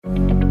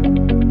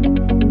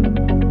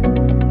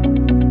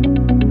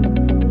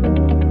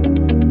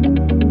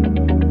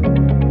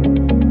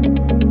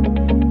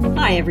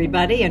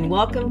everybody, and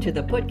welcome to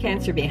the Put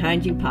Cancer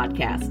Behind You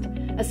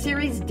podcast, a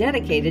series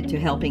dedicated to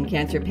helping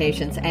cancer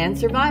patients and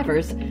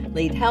survivors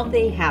lead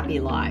healthy,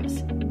 happy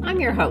lives. I'm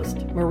your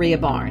host, Maria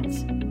Barnes.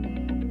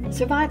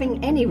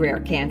 Surviving any rare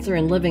cancer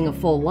and living a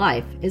full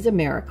life is a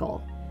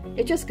miracle.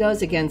 It just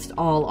goes against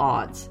all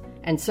odds,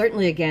 and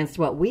certainly against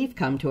what we've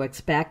come to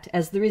expect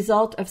as the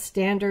result of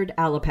standard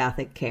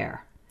allopathic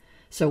care.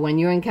 So when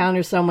you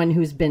encounter someone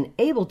who's been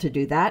able to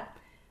do that,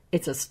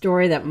 it's a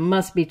story that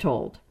must be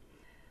told.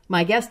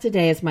 My guest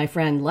today is my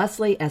friend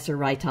Leslie Esser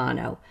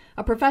Reitano,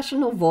 a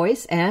professional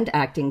voice and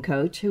acting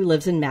coach who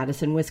lives in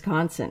Madison,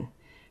 Wisconsin.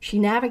 She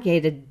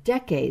navigated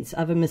decades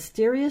of a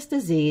mysterious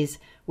disease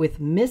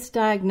with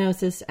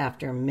misdiagnosis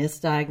after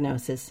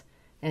misdiagnosis.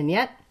 And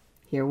yet,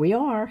 here we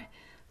are.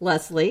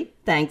 Leslie,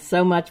 thanks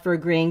so much for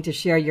agreeing to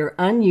share your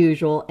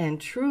unusual and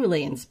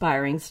truly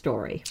inspiring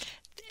story.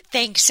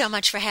 Thanks so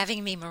much for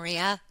having me,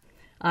 Maria.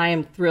 I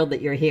am thrilled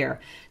that you're here.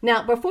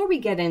 Now, before we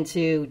get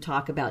into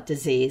talk about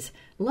disease,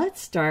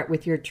 let's start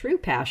with your true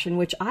passion,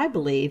 which I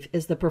believe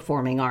is the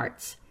performing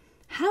arts.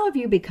 How have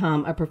you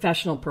become a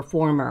professional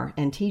performer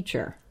and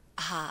teacher?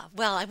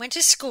 Well, I went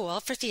to school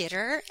for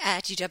theater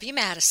at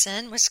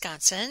UW-Madison,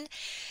 Wisconsin.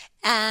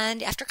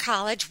 And after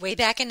college, way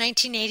back in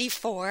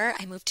 1984,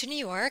 I moved to New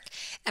York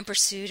and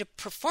pursued a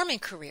performing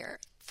career.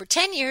 For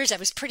 10 years, I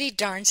was pretty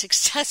darn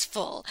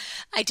successful.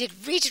 I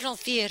did regional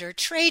theater,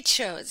 trade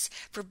shows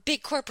for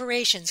big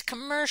corporations,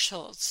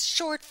 commercials,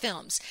 short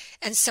films,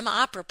 and some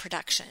opera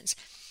productions.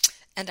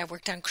 And I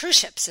worked on cruise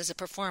ships as a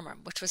performer,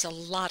 which was a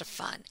lot of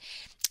fun.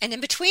 And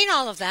in between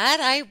all of that,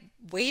 I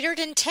waitered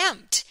and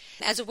temped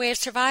as a way of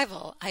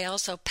survival. I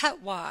also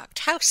pet walked,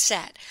 house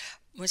sat,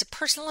 was a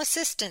personal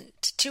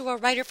assistant to a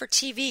writer for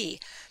TV.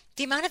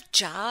 The amount of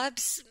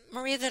jobs,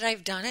 Maria, that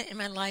I've done it in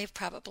my life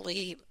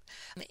probably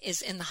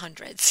is in the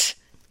hundreds.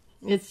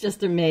 It's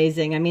just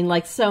amazing. I mean,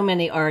 like so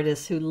many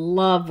artists who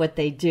love what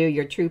they do,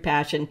 your true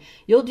passion,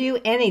 you'll do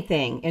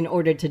anything in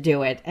order to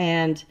do it.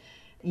 And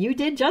you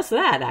did just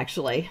that,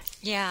 actually.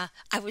 Yeah,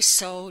 I was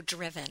so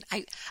driven.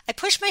 I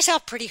pushed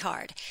myself pretty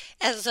hard.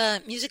 As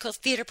a musical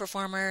theater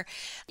performer,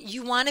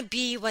 you want to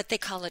be what they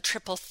call a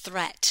triple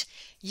threat.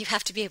 You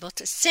have to be able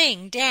to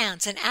sing,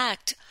 dance, and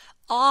act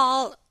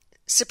all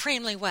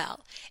supremely well.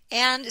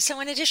 And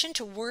so in addition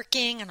to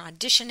working and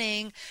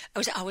auditioning, I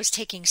was always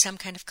taking some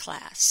kind of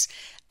class.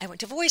 I went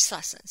to voice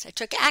lessons. I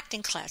took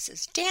acting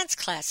classes, dance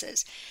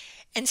classes,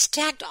 and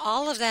stacked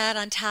all of that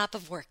on top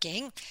of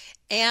working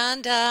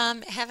and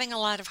having a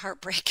lot of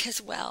heartbreak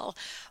as well.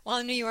 While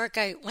in New York,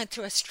 I went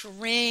through a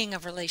string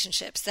of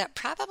relationships that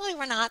probably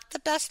were not the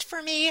best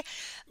for me.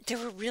 They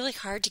were really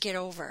hard to get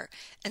over.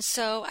 And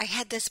so I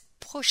had this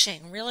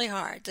pushing really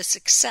hard, the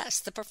success,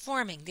 the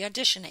performing, the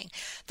auditioning,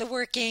 the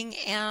working,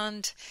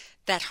 and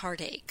that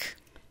heartache.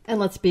 And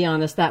let's be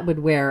honest, that would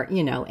wear,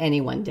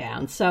 anyone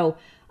down. So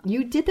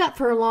you did that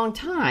for a long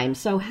time.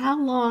 So how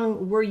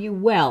long were you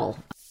well?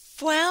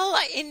 Well,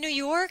 in New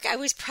York, I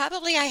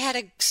had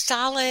a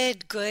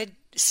solid, good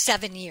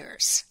 7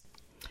 years.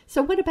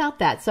 So what about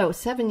that? So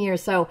 7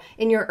 years. So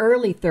in your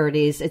early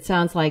 30s, it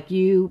sounds like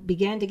you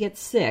began to get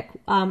sick.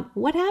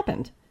 What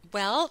happened?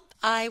 Well,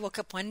 I woke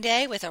up one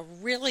day with a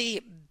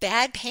really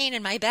bad pain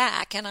in my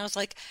back, and I was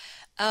like,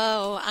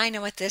 oh, I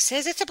know what this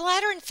is. It's a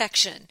bladder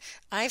infection.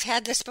 I've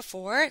had this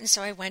before, and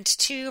so I went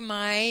to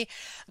my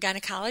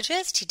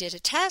gynecologist. He did a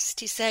test.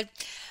 He said,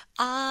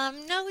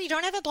 no, you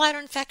don't have a bladder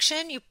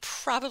infection. You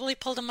probably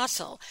pulled a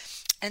muscle.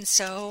 And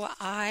so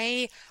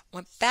I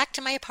went back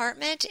to my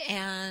apartment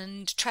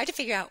and tried to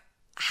figure out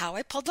how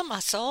I pulled the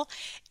muscle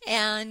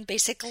and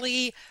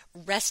basically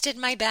rested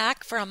my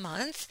back for a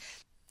month.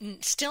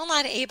 Still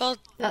not able.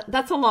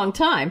 That's a long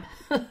time.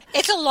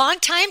 It's a long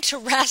time to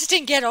rest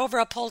and get over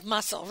a pulled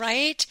muscle,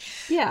 right?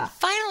 Yeah.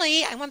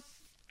 Finally, I went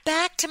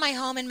back to my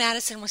home in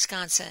Madison,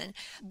 Wisconsin,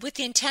 with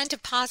the intent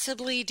of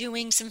possibly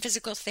doing some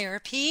physical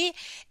therapy.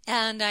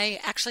 And I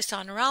actually saw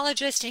a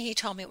neurologist, and he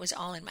told me it was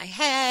all in my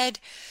head,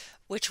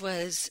 which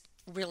was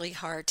really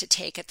hard to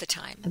take at the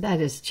time. That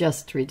is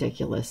just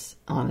ridiculous,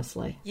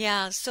 honestly.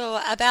 Yeah.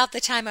 So about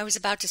the time I was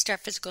about to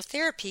start physical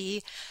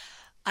therapy,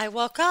 I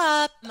woke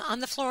up on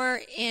the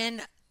floor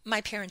in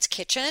my parents'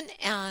 kitchen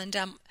and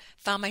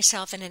found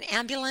myself in an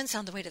ambulance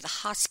on the way to the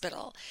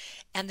hospital.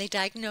 And they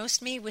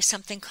diagnosed me with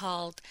something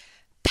called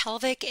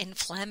pelvic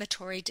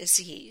inflammatory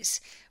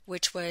disease,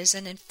 which was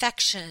an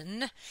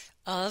infection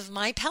of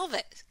my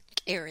pelvic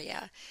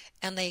area.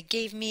 And they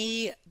gave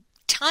me a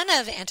ton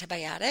of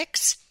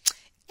antibiotics.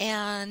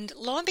 And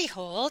lo and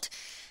behold,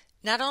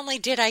 not only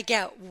did I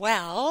get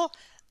well,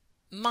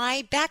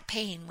 my back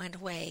pain went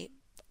away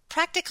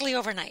practically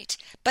overnight.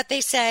 But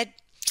they said,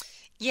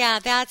 yeah,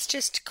 that's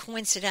just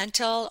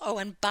coincidental. Oh,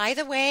 and by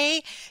the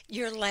way,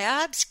 your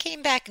labs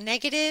came back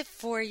negative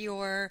for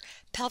your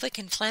pelvic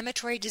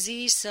inflammatory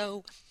disease,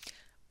 so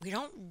we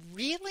don't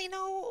really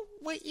know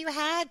what you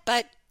had,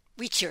 but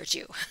we cured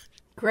you.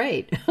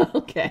 Great.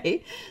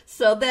 Okay.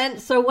 So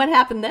what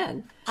happened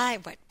then? I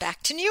went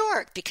back to New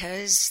York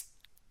because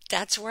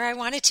that's where I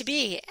wanted to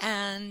be.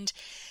 And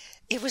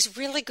it was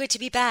really good to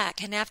be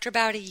back. And after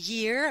about a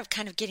year of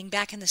kind of getting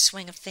back in the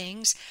swing of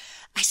things,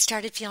 I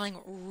started feeling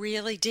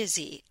really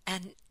dizzy.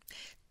 And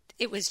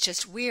it was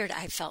just weird.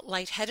 I felt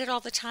lightheaded all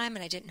the time,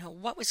 and I didn't know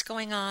what was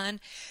going on.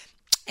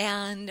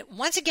 And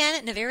once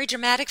again, in a very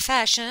dramatic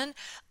fashion,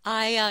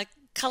 I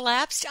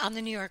collapsed on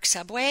the New York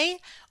subway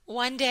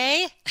one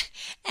day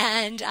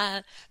and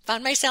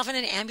found myself in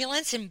an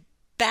ambulance and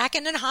back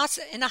in a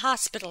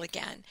hospital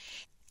again.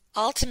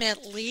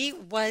 Ultimately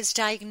was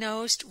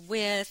diagnosed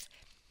with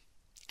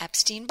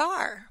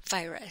Epstein-Barr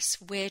virus,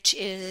 which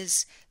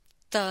is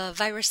the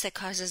virus that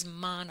causes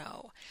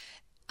mono.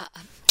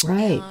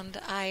 Right.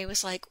 And I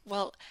was like,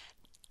 well,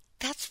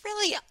 that's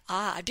really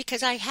odd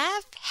because I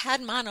have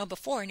had mono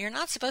before and you're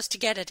not supposed to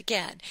get it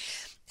again.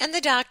 And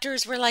the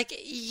doctors were like,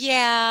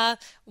 yeah,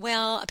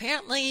 well,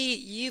 apparently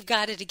you've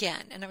got it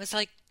again. And I was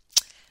like,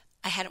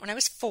 I had it when I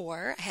was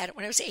 4. I had it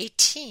when I was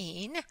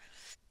 18.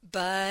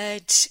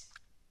 But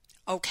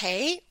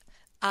okay,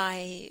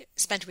 I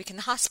spent a week in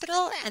the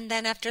hospital. And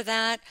then after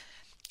that,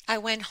 I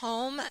went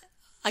home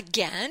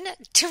again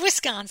to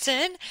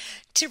Wisconsin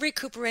to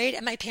recuperate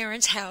at my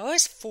parents'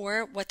 house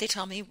for what they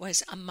told me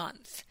was a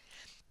month.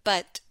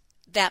 But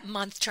that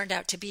month turned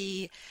out to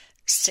be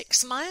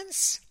 6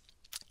 months.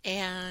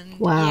 And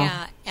wow.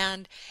 Yeah,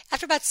 and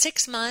after about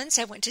 6 months,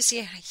 I went to see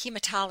a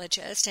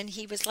hematologist, and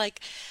he was like,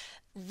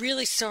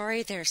 really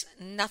sorry, there's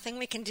nothing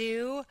we can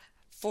do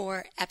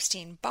for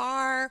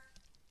Epstein-Barr.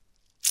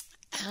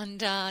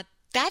 And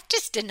that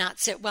just did not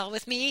sit well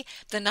with me,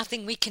 the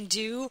nothing we can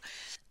do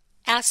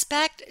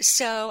aspect.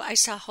 So I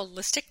saw a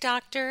holistic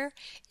doctor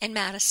in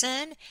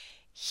Madison.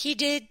 He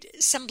did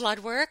some blood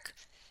work,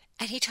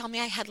 and he told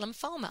me I had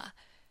lymphoma.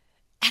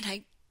 And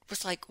I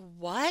was like,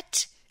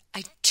 what?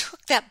 I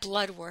took that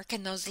blood work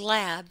and those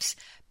labs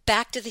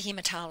back to the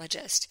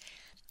hematologist.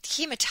 The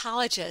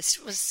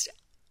hematologist was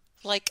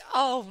like,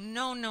 oh,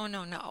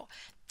 no.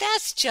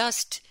 That's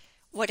just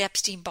what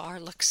Epstein-Barr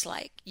looks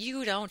like.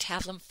 You don't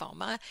have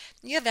lymphoma.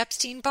 You have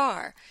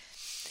Epstein-Barr.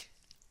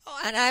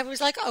 And I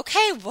was like,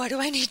 okay, what do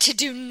I need to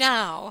do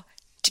now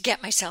to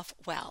get myself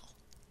well?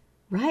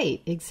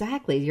 Right,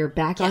 exactly. You're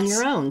back on Yes.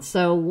 your own.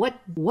 So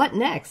what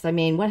next? I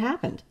mean, what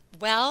happened?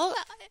 Well,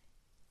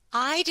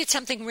 I did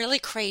something really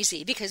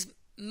crazy because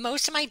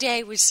most of my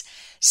day was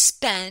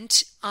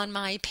spent on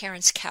my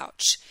parents'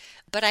 couch.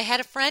 But I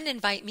had a friend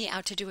invite me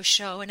out to do a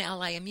show in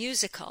LA, a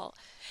musical.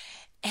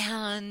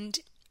 And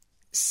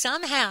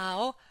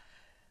somehow,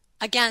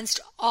 against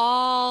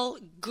all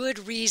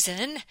good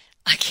reason,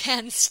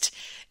 against,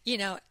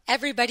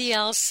 everybody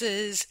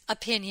else's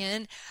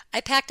opinion,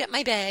 I packed up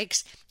my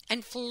bags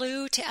and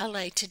flew to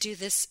LA to do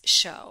this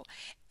show.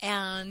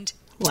 And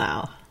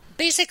wow.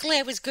 Basically,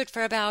 I was good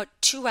for about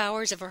 2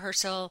 hours of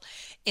rehearsal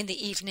in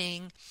the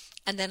evening,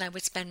 and then I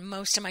would spend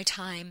most of my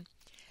time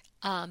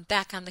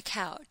back on the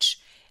couch.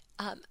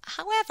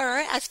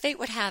 However, as fate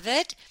would have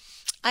it,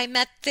 I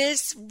met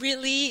this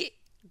really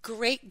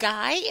great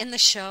guy in the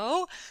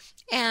show,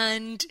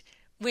 and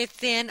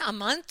within a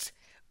month,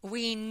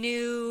 we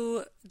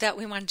knew that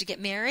we wanted to get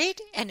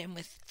married, and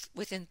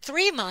within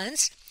 3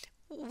 months,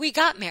 we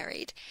got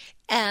married.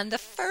 And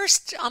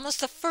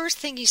almost the first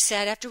thing he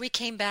said after we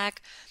came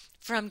back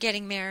from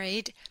getting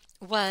married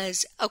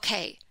was,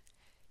 okay,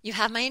 you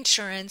have my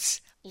insurance,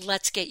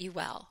 let's get you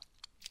well.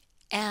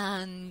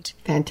 And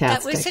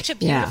fantastic. That was such a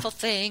beautiful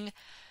thing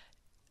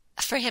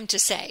for him to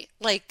say,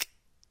 like,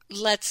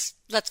 let's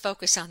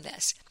focus on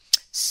this.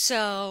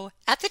 So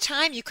at the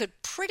time, you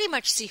could pretty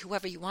much see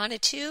whoever you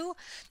wanted to.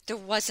 There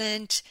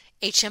wasn't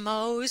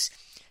HMOs.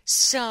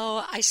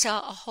 So I saw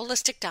a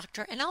holistic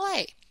doctor in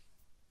LA.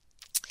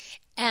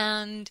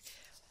 And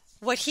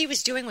what he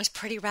was doing was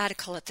pretty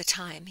radical at the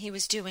time. He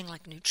was doing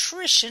like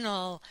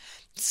nutritional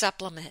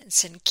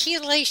supplements and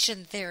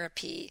chelation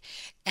therapy.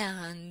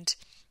 And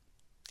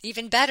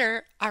even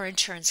better, our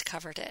insurance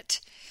covered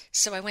it.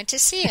 So I went to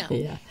see him.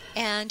 Yeah.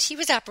 And he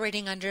was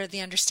operating under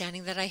the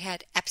understanding that I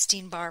had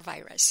Epstein-Barr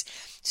virus.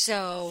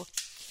 So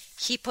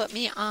he put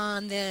me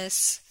on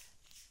this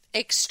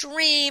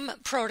extreme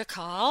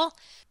protocol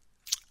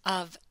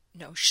of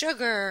no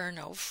sugar,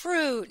 no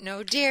fruit,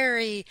 no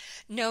dairy,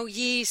 no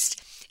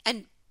yeast.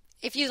 And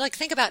if you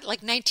think about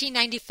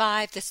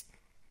 1995,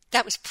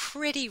 that was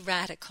pretty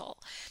radical.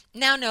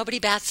 Now nobody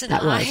bats an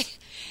eye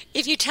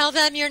if you tell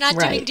them you're not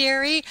doing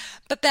dairy.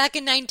 But back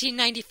in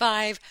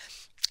 1995,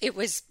 it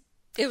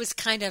was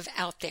kind of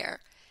out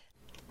there.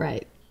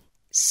 Right.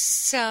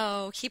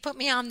 So he put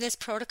me on this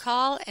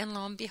protocol, and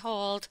lo and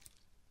behold,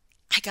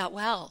 I got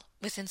well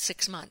within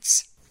 6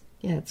 months.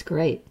 Yeah, it's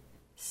great.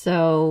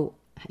 So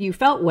you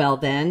felt well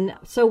then.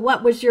 So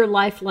what was your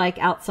life like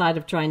outside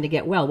of trying to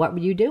get well? What were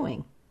you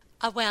doing?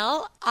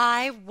 Well,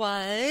 I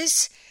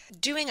was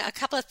doing a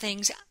couple of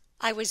things.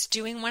 I was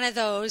doing one of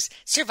those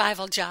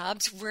survival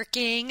jobs,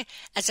 working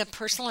as a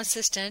personal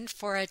assistant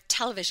for a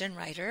television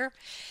writer,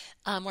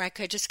 where I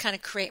could just kind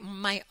of create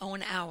my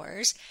own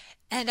hours.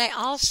 And I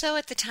also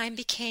at the time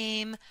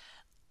became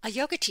a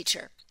yoga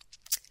teacher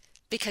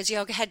because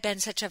yoga had been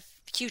such a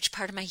huge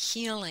part of my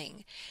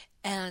healing.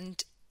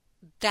 And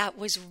that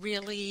was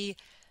really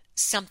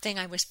something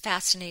I was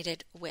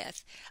fascinated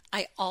with.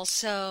 I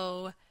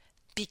also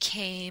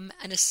became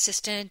an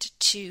assistant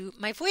to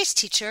my voice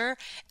teacher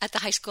at the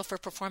High School for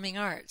Performing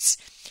Arts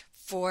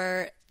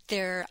for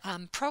their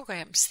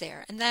programs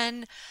there. And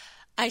then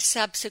I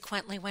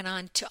subsequently went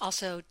on to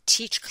also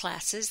teach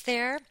classes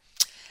there.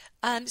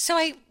 So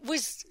I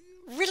was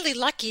really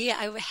lucky.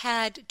 I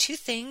had two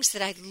things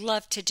that I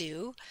loved to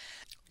do: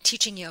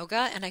 teaching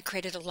yoga, and I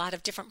created a lot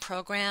of different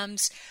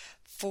programs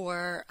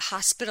for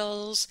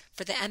hospitals,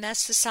 for the MS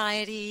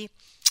Society,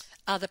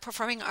 the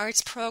Performing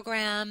Arts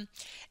program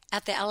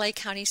at the LA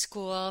County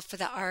School for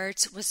the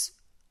Arts was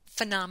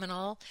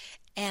phenomenal.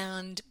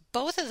 And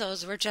both of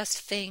those were just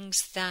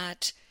things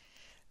that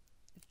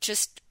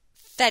just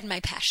fed my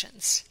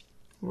passions.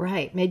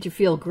 Right. Made you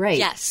feel great.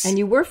 Yes. And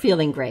you were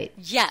feeling great.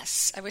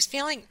 Yes. I was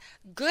feeling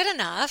good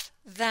enough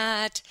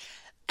and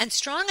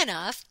strong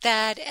enough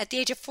that at the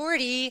age of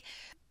 40,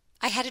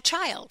 I had a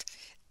child,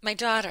 my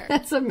daughter.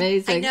 That's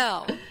amazing. I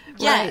know.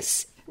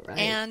 Yes. Right.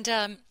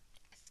 And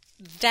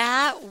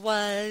that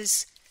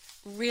was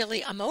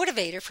really a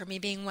motivator for me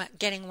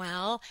getting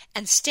well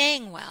and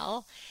staying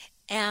well.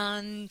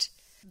 And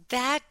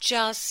that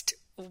just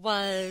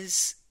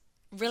was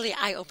really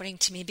eye-opening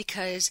to me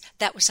because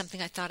that was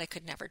something I thought I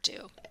could never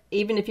do.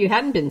 Even if you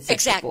hadn't been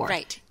sick before.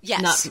 Right.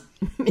 Yes.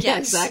 Yeah, yes.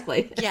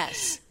 Exactly.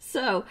 Yes.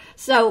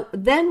 So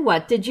then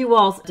what? Did you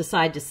all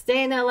decide to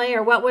stay in LA,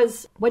 or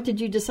what did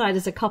you decide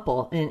as a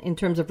couple in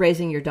terms of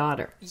raising your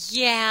daughter?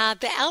 Yeah,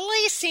 the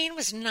LA scene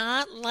was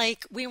not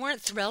like, we weren't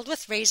thrilled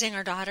with raising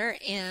our daughter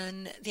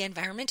in the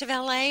environment of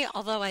LA,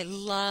 although I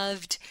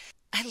loved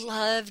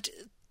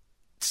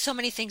so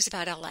many things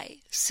about LA.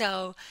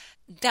 So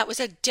that was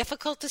a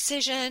difficult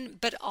decision,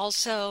 but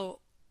also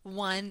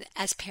one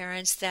as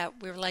parents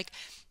that we were like,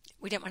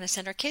 we didn't want to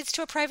send our kids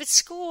to a private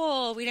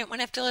school. We didn't want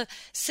to have to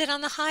sit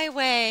on the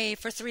highway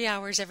for 3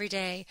 hours every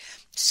day.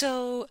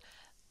 So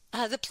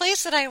the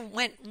place that I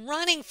went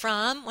running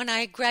from when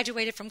I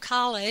graduated from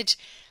college,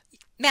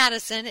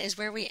 Madison, is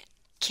where we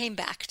came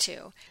back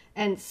to.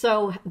 And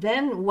so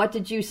then what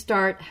did you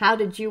start? How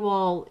did you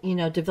all,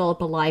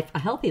 develop a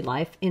healthy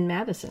life in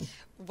Madison?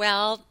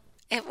 Well,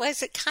 it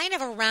was kind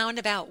of a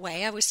roundabout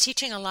way. I was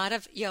teaching a lot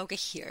of yoga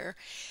here,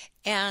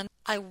 and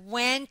I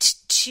went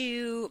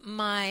to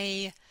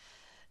my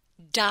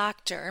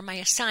doctor, my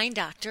assigned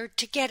doctor,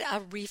 to get a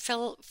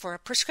refill for a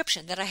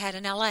prescription that I had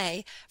in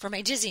LA for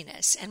my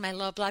dizziness and my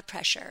low blood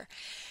pressure.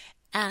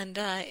 And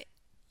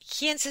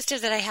he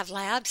insisted that I have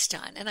labs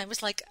done. And I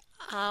was like,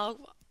 oh,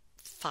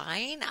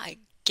 fine, I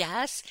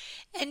guess.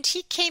 And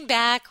he came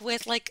back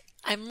with like,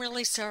 I'm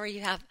really sorry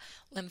you have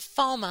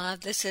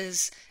lymphoma. This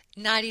is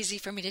not easy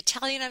for me to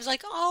tell you. And I was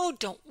like, oh,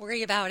 don't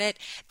worry about it.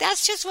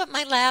 That's just what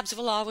my labs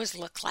will always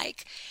look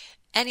like.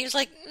 And he was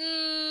like,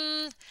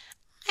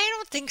 I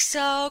don't think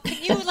so.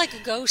 Can you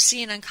go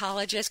see an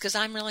oncologist? Because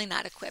I'm really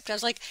not equipped. I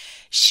was like,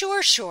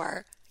 sure.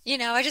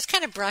 I just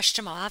kind of brushed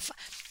him off.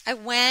 I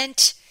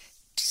went,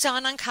 saw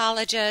an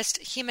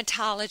oncologist,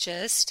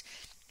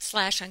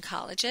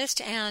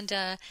 hematologist/oncologist,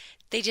 and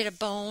they did a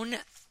bone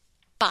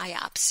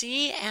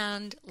biopsy.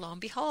 And lo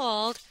and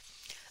behold,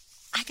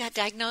 I got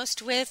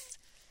diagnosed with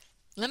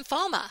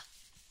lymphoma.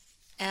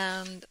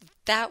 And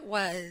that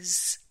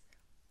was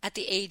at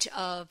the age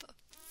of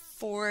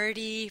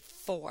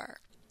 44.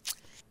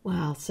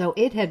 Wow. So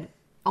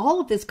all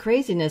of this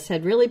craziness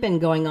had really been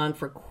going on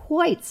for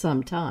quite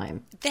some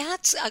time.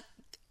 That's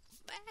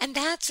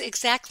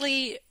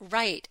exactly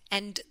right.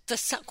 And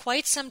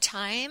quite some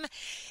time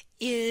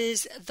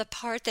is the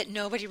part that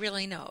nobody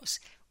really knows.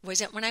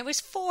 Was it when I was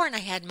 4 and I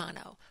had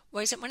mono?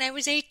 Was it when I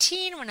was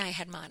 18 when I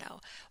had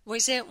mono?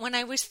 Was it when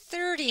I was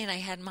 30 and I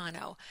had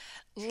mono?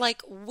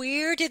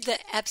 Where did the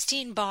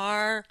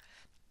Epstein-Barr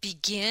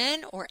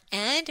begin or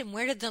end, and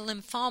where did the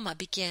lymphoma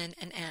begin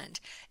and end?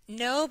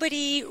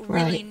 Nobody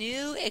really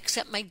knew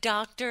except my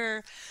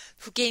doctor,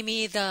 who gave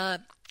me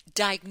the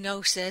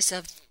diagnosis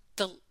of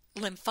the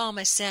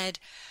lymphoma, said,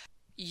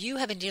 you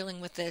have been dealing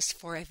with this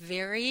for a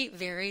very,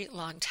 very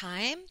long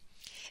time,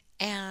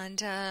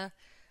 and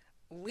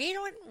we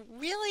don't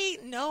really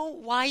know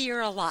why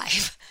you're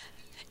alive.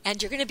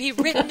 And you're going to be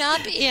written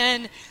up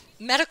in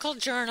medical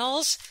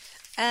journals,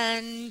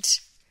 and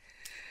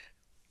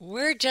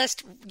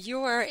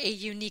you're a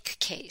unique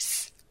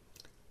case.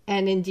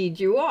 And indeed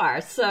you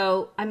are.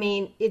 So,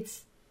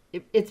 it's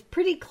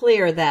pretty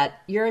clear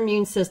that your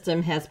immune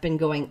system has been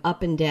going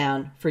up and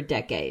down for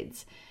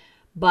decades.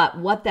 But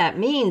what that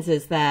means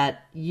is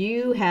that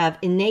you have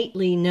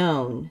innately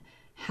known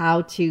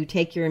how to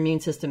take your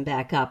immune system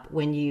back up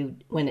when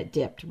it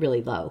dipped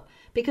really low.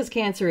 Because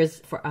cancer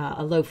is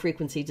a low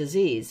frequency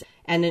disease.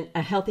 And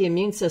a healthy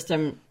immune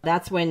system,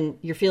 that's when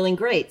you're feeling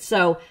great.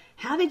 So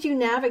how did you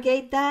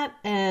navigate that?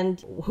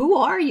 And who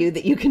are you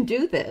that you can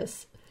do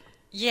this?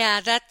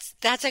 Yeah,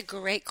 that's a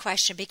great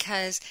question,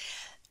 because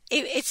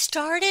it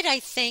started, I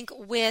think,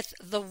 with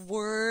the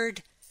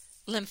word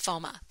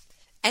lymphoma.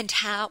 And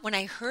how, when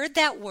I heard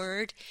that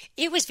word,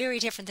 it was very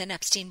different than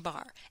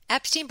Epstein-Barr.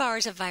 Epstein-Barr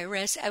is a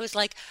virus. I was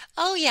like,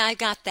 oh yeah, I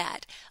got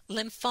that.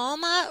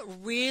 Lymphoma,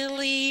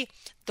 really,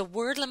 the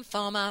word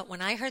lymphoma,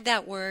 when I heard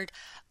that word,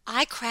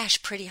 I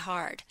crashed pretty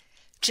hard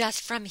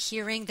just from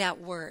hearing that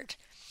word.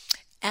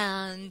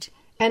 And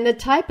the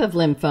type of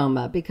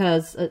lymphoma,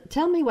 because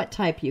tell me what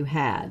type you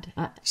had.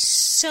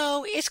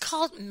 So it's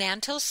called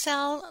mantle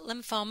cell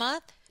lymphoma,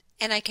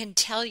 and I can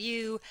tell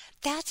you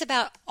that's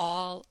about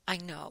all I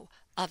know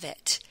of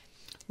it.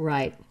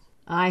 Right.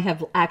 I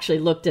have actually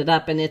looked it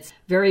up, and it's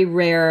very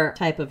rare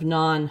type of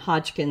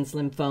non-Hodgkin's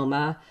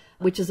lymphoma,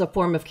 which is a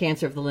form of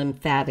cancer of the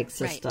lymphatic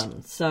system.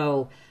 Right.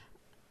 So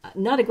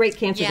not a great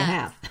cancer to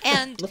have.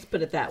 And let's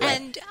put it that way.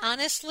 And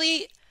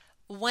honestly,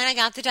 when I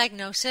got the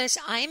diagnosis,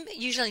 I'm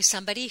usually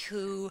somebody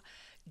who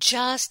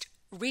just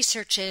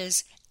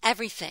researches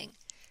everything.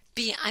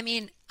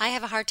 I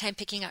have a hard time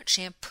picking out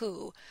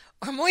shampoo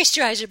or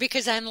moisturizer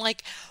because I'm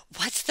like,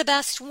 what's the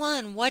best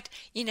one?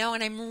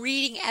 And I'm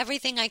reading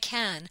everything I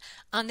can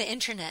on the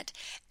internet.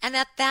 And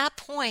at that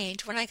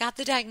point, when I got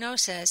the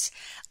diagnosis,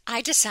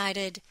 I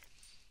decided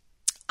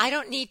I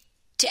don't need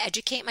to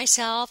educate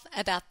myself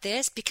about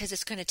this because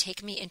it's going to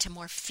take me into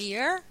more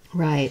fear.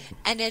 Right.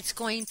 And it's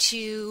going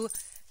to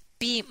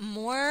be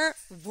more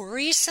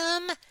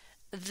worrisome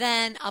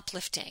than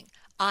uplifting.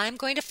 I'm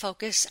going to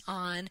focus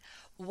on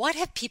what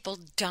have people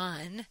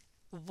done,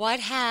 what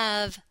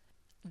have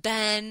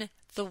been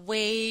the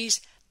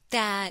ways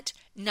that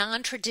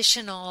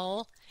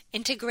non-traditional,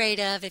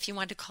 integrative, if you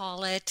want to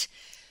call it,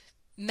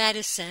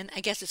 medicine,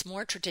 I guess it's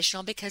more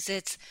traditional because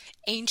it's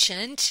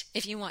ancient,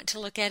 if you want to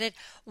look at it.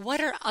 What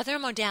are other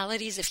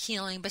modalities of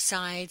healing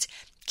besides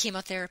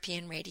chemotherapy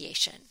and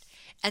radiation?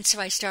 And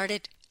so I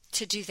started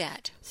to do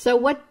that. So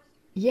what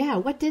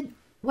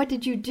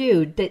did you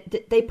do?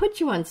 They put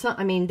you on some,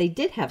 they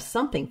did have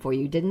something for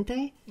you, didn't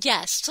they?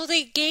 Yes. So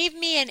they gave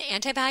me an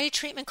antibody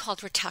treatment called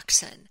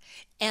Rituxan.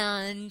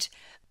 And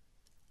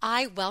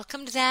I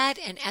welcomed that.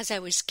 And as I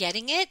was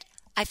getting it,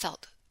 I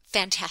felt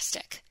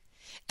fantastic.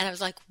 And I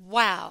was like,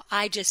 wow,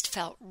 I just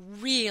felt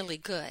really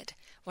good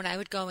when I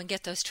would go and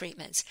get those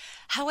treatments.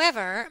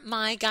 However,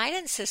 my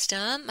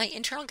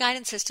internal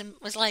guidance system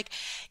was like,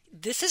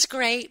 this is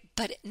great,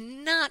 but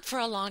not for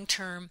a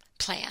long-term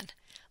plan.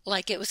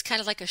 Like it was kind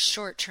of like a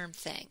short-term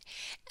thing.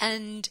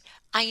 And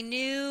I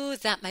knew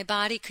that my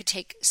body could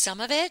take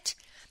some of it,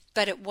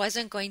 but it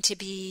wasn't going to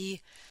be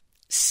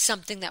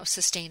something that was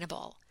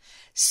sustainable.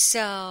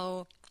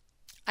 So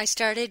I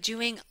started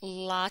doing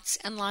lots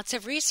and lots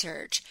of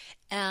research.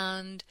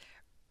 And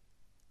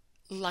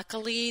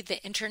luckily,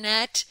 the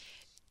internet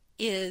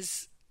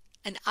is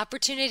an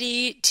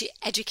opportunity to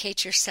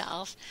educate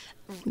yourself.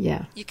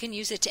 Yeah. You can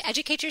use it to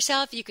educate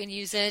yourself. You can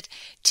use it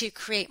to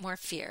create more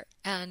fear.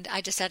 And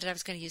I decided I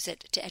was going to use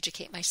it to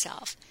educate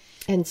myself.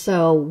 And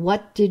so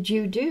what did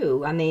you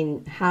do?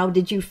 How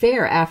did you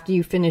fare after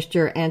you finished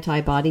your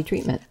antibody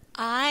treatment?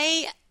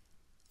 I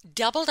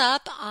doubled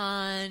up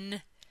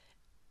on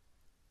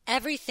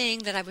everything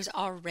that I was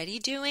already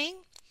doing,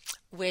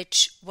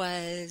 which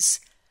was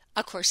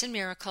A Course in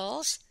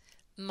Miracles,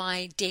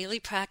 my daily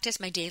practice,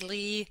 my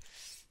daily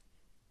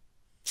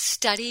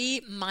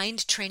study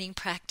mind training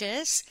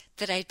practice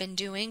that I'd been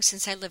doing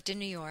since I lived in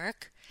New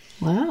York.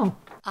 Wow.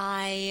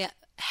 I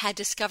had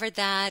discovered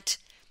that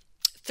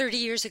 30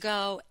 years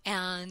ago,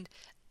 and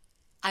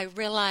I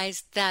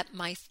realized that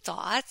my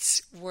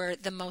thoughts were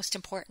the most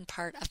important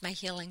part of my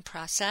healing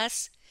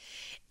process.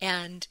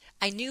 And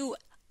I knew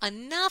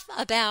enough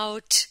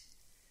about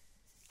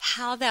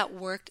how that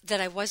worked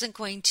that I wasn't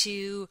going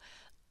to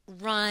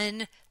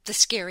run the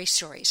scary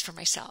stories for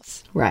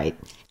myself. Right.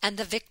 And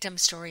the victim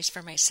stories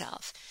for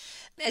myself.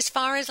 As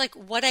far as like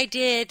what I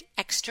did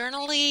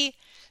externally,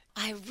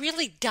 I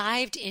really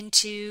dived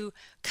into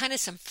kind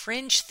of some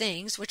fringe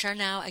things, which are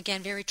now,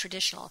 again, very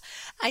traditional.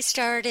 I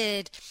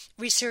started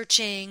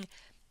researching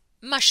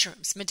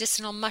mushrooms,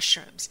 medicinal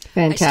mushrooms.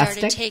 Fantastic. I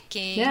started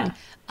taking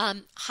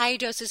high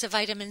doses of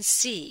vitamin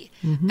C.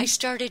 Mm-hmm. I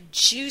started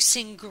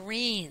juicing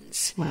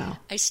greens. Wow.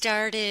 I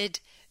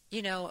started,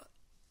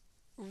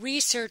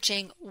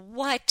 researching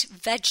what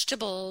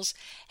vegetables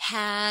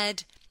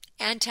had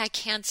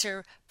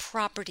anti-cancer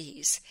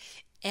properties.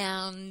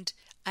 And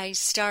I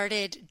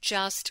started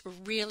just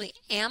really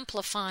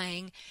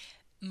amplifying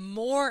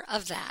more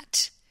of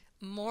that.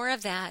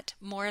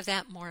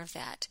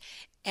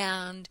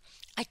 And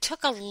I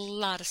took a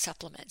lot of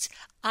supplements.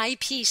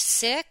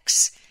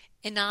 IP6,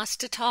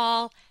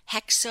 inositol,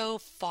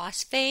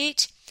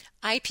 hexophosphate,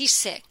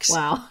 IP6.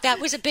 Wow.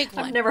 That was a big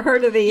one. I've never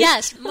heard of these.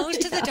 Yes,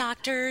 most of the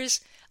doctors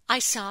I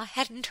saw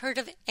hadn't heard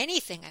of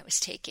anything I was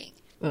taking.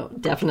 Well,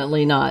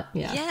 definitely not.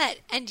 Yeah.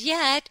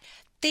 Yet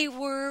they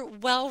were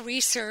well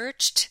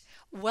researched,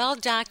 well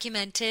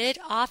documented,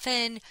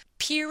 often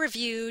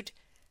peer-reviewed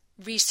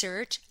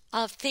research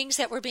of things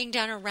that were being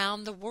done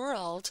around the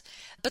world.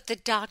 But the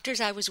doctors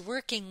I was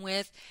working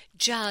with,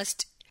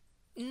 just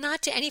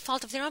not to any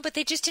fault of their own, but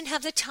they just didn't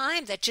have the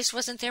time. That just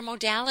wasn't their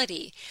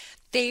modality.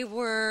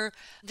 The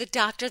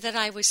doctor that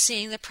I was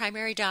seeing, the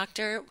primary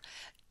doctor,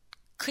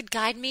 could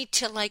guide me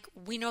to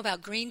we know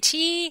about green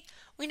tea,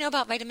 we know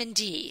about vitamin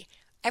D.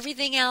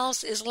 Everything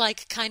else is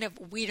kind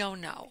of, we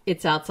don't know.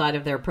 It's outside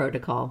of their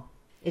protocol.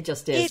 It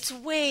just is.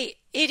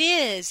 It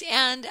is.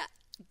 And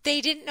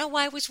they didn't know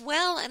I was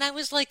well. And I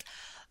was like,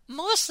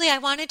 mostly I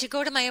wanted to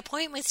go to my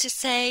appointments to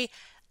say,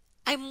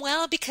 I'm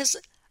well because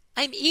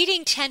I'm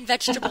eating 10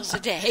 vegetables a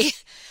day.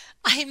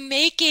 I'm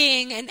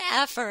making an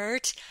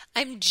effort.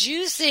 I'm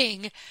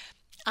juicing.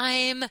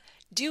 I'm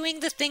doing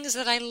the things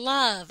that I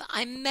love.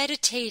 I'm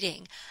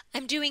meditating.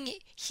 I'm doing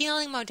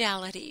healing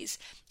modalities.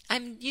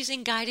 I'm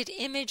using guided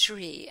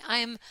imagery.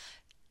 I'm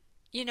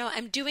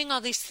doing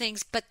all these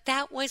things, but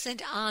that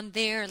wasn't on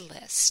their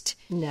list.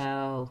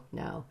 No.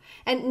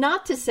 And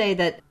not to say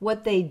that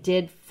what they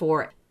did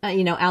for,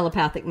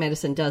 allopathic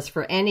medicine does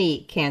for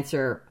any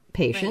cancer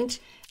patient.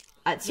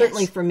 Right.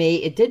 Certainly for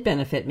me, it did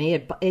benefit me.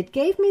 It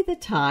gave me the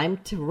time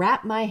to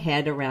wrap my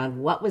head around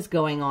what was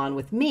going on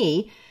with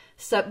me.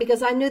 So,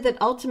 because I knew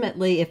that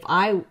ultimately, if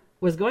I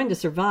was going to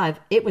survive,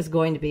 it was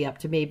going to be up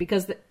to me.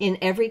 Because in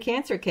every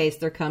cancer case,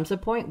 there comes a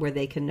point where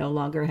they can no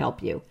longer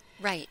help you.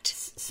 Right.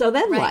 So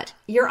then what?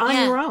 You're on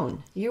your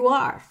own. You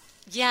are.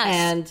 Yes.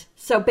 And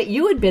so, but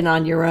you had been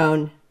on your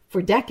own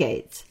for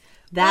decades.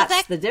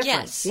 That's the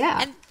difference.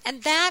 Yes. Yeah.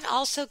 And that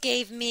also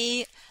gave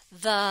me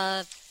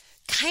the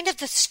kind of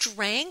the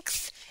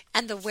strength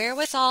and the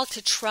wherewithal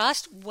to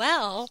trust,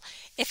 well,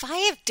 if I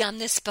have done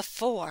this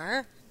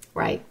before,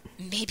 right,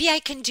 maybe I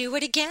can do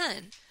it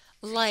again.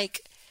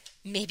 Like,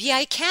 maybe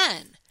I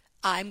can.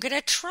 I'm going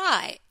to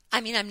try.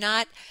 I mean, I'm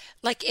not,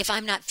 like, if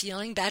I'm not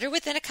feeling better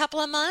within a couple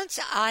of months,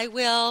 I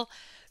will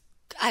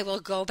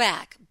go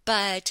back.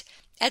 But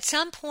at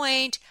some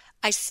point,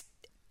 I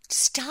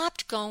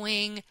stopped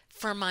going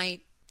for my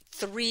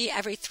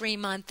every 3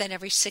 month and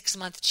every 6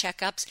 month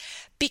checkups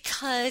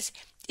because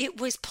it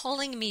was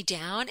pulling me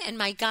down, and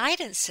my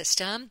guidance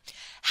system,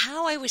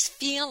 how I was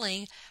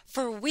feeling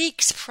for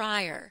weeks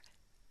prior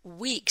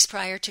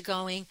to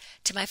going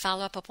to my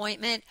follow-up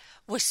appointment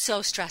was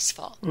so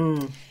stressful.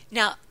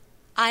 Now,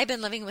 I've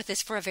been living with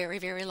this for a very,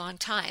 very long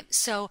time.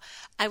 So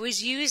I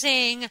was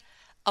using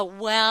a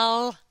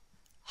well-honed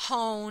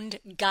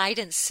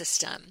guidance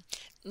system.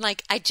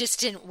 Like, I just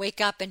didn't wake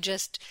up and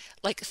just,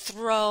 like,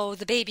 throw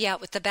the baby out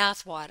with the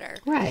bathwater.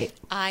 Right.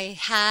 I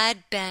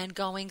had been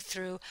going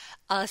through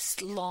a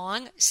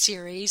long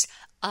series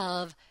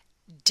of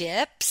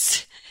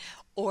dips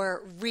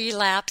or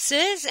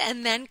relapses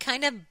and then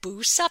kind of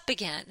boosts up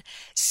again.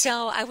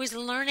 So I was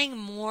learning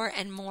more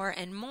and more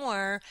and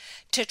more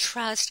to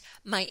trust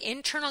my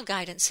internal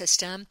guidance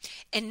system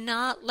and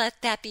not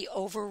let that be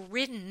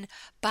overridden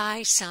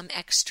by some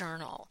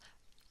external.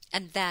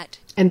 And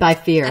by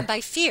fear.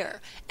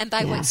 And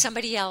by what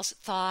somebody else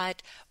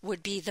thought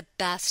would be the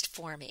best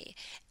for me.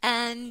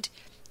 And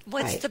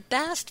what's the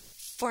best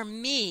for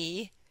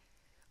me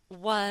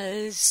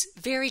was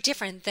very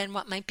different than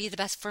what might be the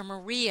best for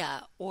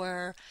Maria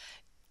or,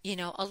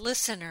 a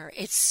listener.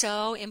 It's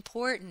so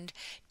important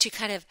to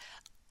kind of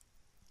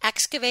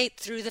excavate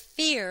through the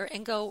fear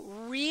and go,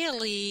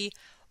 really,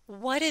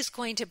 what is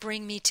going to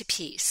bring me to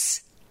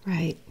peace?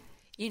 Right.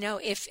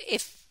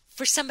 If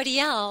for somebody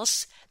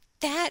else,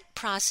 that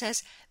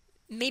process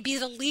may be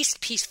the least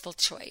peaceful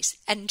choice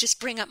and just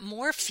bring up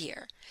more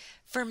fear.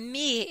 For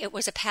me, it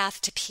was a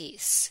path to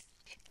peace.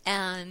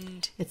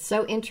 And it's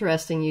so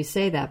interesting you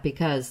say that,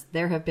 because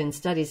there have been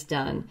studies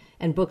done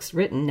and books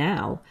written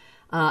now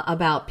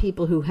about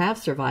people who have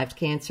survived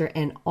cancer,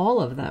 and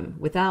all of them,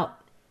 without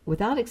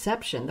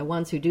exception, the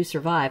ones who do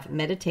survive,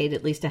 meditate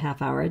at least a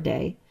half hour a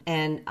day.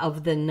 And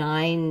of the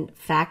 9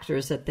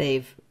 factors that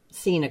they've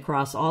seen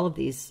across all of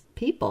these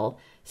people,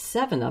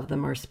 7 of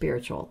them are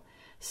spiritual.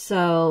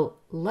 So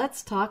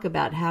let's talk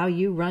about how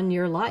you run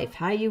your life,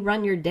 how you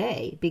run your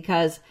day,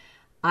 because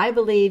I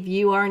believe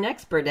you are an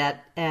expert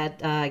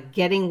at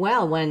getting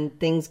well when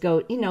things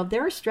go,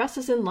 there are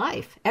stresses in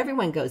life.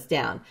 Everyone goes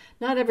down.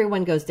 Not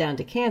everyone goes down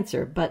to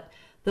cancer, but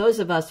those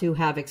of us who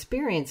have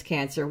experienced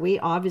cancer, we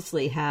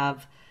obviously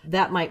have,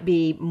 that might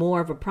be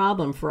more of a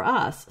problem for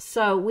us.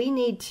 So we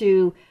need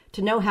to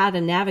know how to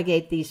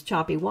navigate these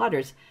choppy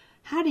waters.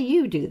 How do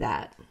you do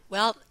that?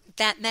 Well,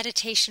 that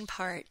meditation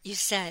part you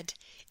said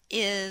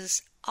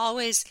is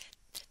always,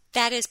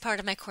 that is part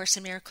of my Course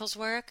in Miracles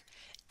work,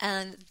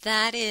 and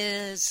that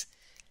is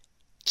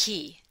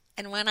key.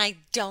 And when I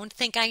don't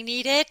think I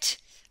need it,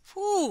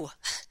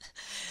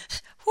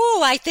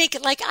 I think,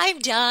 like, I'm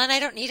done. I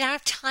don't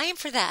have time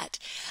for that.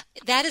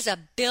 That is a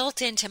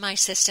built into my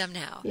system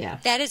now. Yeah.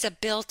 That is a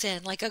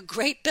built-in, like a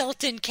great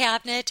built-in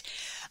cabinet.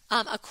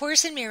 A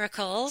Course in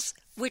Miracles,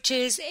 which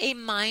is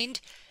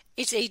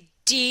it's a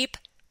deep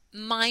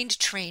mind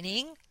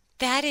training.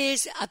 That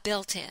is a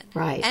built-in.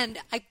 Right.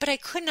 But I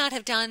could not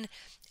have done,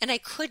 and I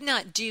could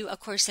not do A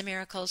Course in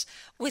Miracles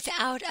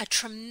without a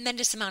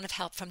tremendous amount of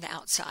help from the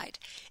outside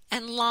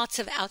and lots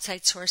of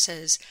outside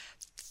sources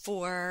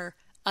for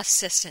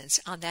assistance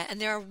on that. And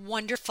there are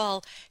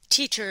wonderful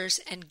teachers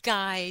and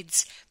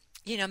guides.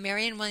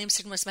 Marianne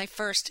Williamson was my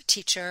first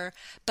teacher,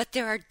 but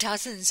there are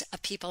dozens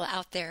of people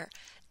out there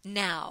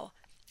now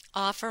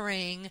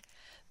offering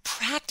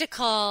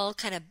practical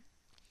kind of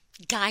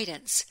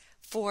guidance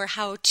for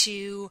how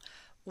to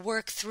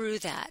work through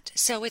that.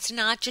 So it's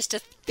not just a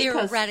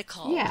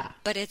theoretical,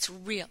 but it's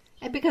real.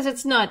 And because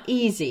it's not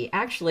easy.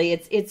 Actually,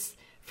 it's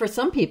for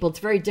some people, it's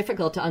very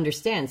difficult to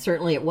understand.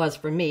 Certainly it was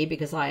for me,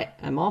 because I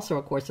am also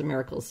a Course in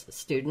Miracles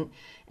student.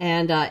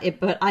 And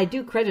but I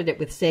do credit it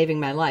with saving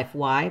my life.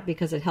 Why?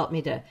 Because it helped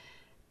me to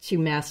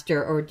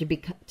master, or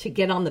to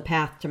get on the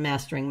path to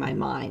mastering my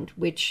mind,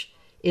 which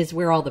is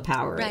where all the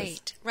power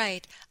is.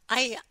 Right.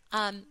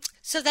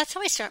 So that's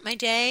how I start my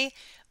day,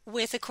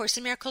 with a Course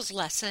in Miracles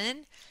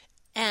lesson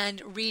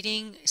and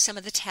reading some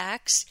of the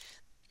texts.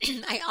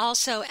 I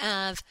also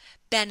have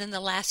been, in the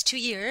last 2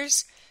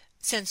 years,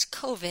 since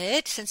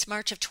COVID, since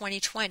March of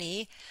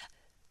 2020,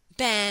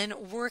 been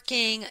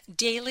working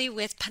daily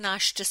with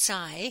Panache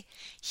Desai.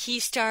 He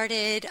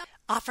started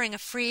offering a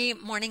free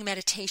morning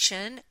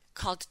meditation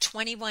called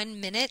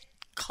 21-Minute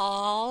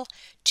Call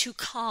to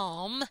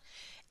Calm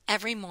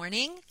every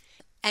morning.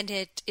 And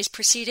it is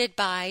preceded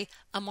by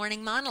a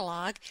morning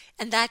monologue.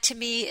 And that, to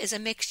me, is a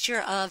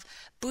mixture of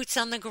boots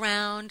on the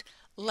ground,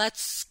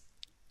 let's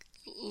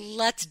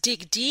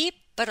dig deep,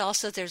 but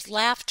also there's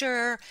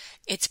laughter.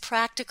 It's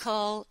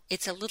practical.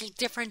 It's a little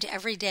different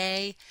every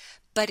day,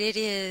 but it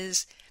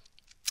is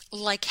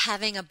like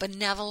having a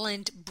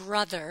benevolent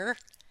brother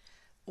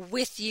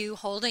with you,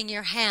 holding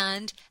your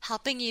hand,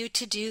 helping you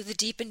to do the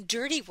deep and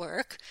dirty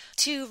work,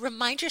 to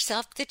remind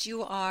yourself that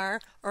you are,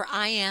 or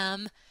I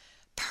am,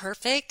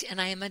 perfect,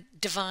 and I am a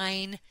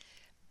divine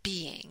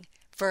being,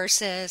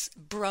 versus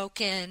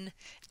broken,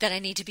 that I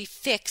need to be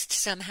fixed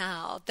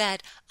somehow,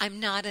 that I'm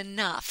not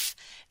enough,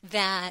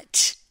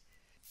 that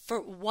for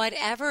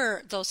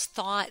whatever those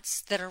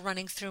thoughts that are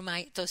running through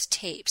those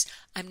tapes,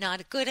 I'm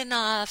not good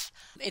enough,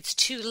 it's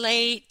too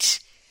late,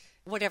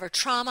 whatever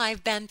trauma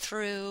I've been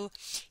through,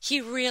 he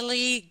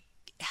really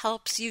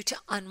helps you to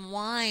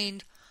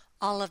unwind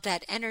all of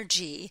that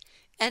energy.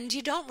 And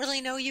you don't really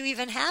know you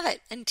even have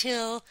it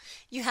until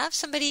you have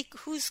somebody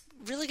who's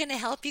really going to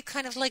help you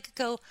kind of like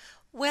go,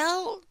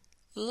 well,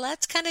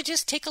 let's kind of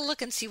just take a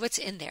look and see what's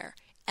in there.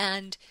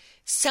 And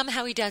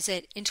somehow he does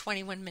it in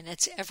 21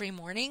 minutes every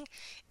morning,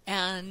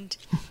 and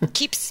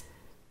keeps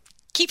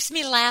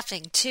me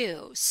laughing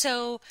too.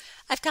 So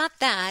I've got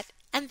that.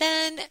 And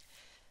then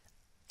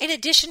in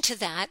addition to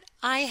that,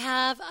 I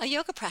have a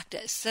yoga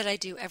practice that I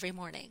do every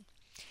morning.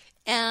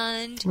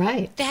 And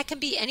that can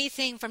be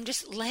anything from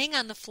just laying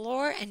on the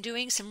floor and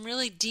doing some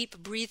really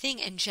deep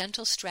breathing and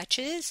gentle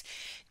stretches,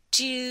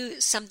 to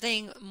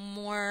something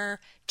more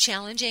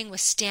challenging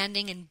with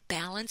standing and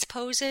balance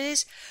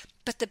poses.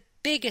 But the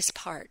biggest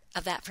part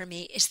of that for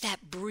me is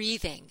that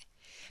breathing,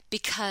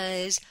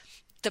 because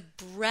the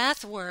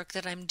breath work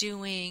that I'm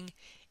doing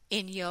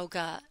in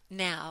yoga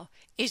now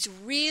is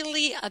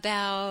really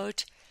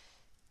about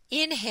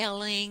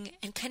inhaling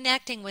and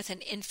connecting with an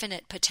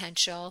infinite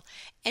potential,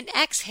 and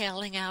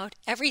exhaling out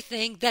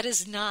everything that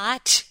is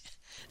not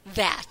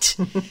that.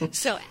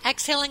 So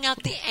exhaling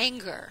out the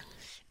anger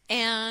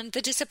and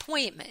the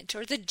disappointment,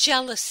 or the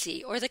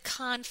jealousy, or the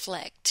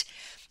conflict,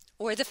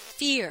 or the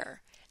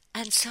fear.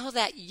 And so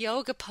that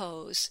yoga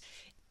pose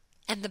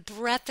and the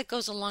breath that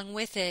goes along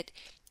with it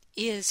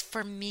is,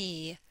 for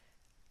me,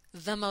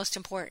 the most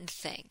important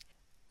thing.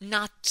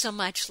 Not so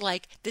much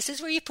like, this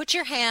is where you put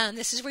your hand,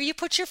 this is where you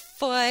put your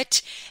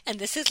foot, and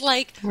this is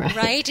like,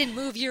 right, and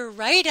move your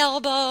right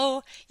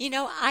elbow. You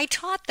know, I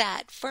taught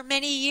that for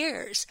many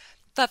years.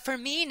 But for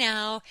me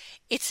now,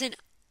 it's an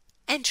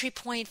entry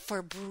point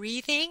for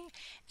breathing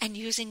and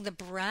using the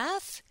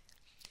breath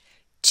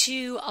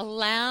to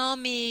allow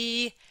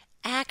me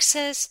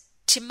access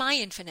to my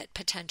infinite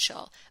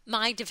potential,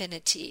 my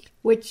divinity.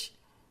 Which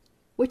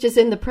is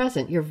in the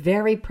present. You're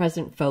very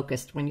present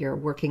focused when you're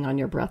working on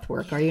your breath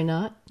work, are you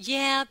not?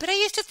 Yeah, but I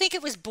used to think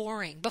it was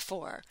boring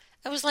before.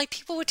 I was like,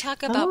 people would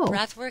talk about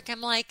breath work.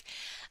 I'm like,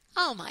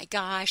 oh my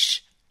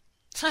gosh.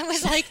 So I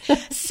was like,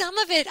 some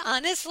of it,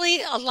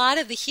 honestly, a lot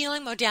of the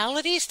healing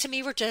modalities to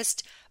me were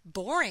just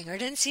boring, or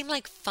didn't seem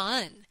like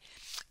fun.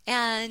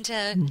 And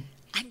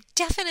I'm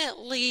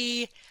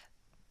definitely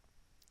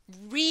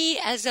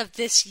as of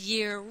this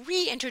year,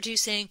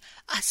 reintroducing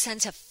a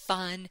sense of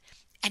fun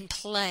and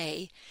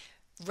play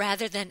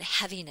rather than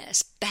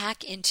heaviness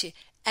back into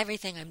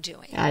everything I'm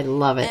doing. I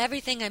love it.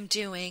 Everything I'm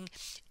doing,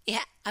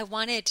 I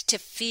want it to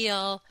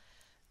feel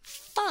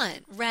fun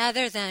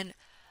rather than,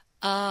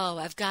 oh,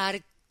 I've got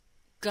to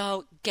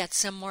go get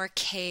some more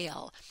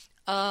kale.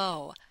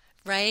 Oh,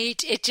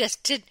 right?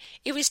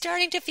 It was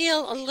starting to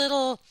feel a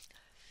little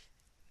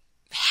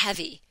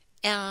heavy.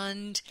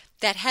 And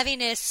that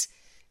heaviness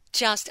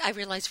I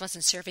realized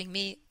wasn't serving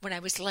me, when I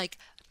was like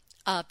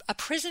a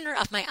prisoner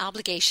of my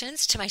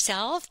obligations to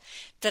myself,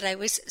 that I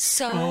was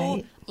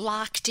so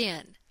locked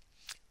in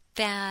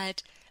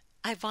that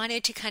I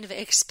wanted to kind of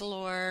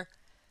explore,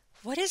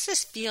 what does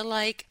this feel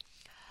like?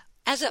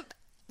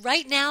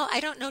 Right now, I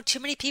don't know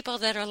too many people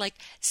that are like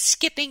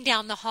skipping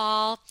down the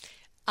hall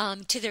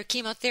to their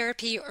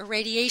chemotherapy or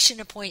radiation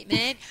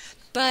appointment,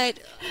 but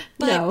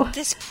No.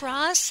 This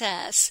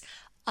process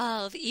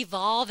of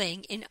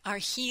evolving in our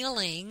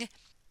healing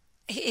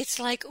it's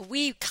like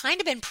we've kind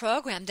of been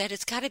programmed that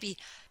it's got to be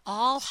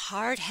all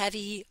hard,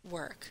 heavy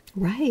work.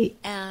 Right.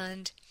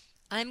 And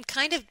I'm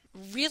kind of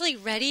really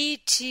ready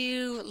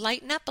to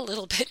lighten up a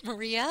little bit,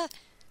 Maria.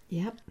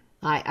 Yep.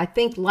 I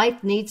think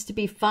life needs to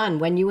be fun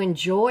when you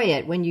enjoy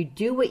it, when you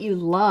do what you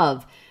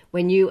love,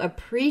 when you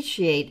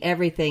appreciate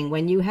everything,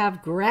 when you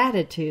have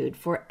gratitude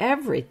for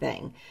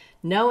everything,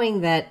 knowing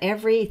that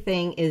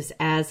everything is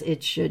as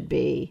it should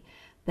be.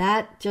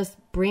 That just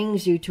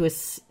brings you to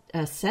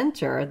a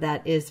center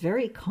that is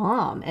very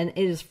calm. And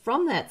it is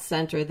from that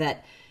center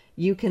that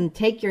you can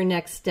take your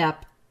next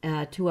step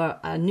to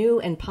a new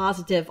and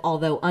positive,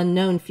 although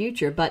unknown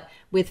future. But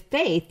with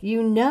faith,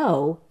 you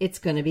know it's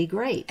going to be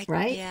great,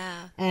 right?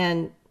 Yeah.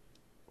 And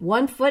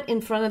one foot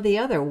in front of the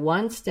other,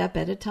 one step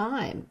at a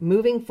time,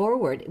 moving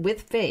forward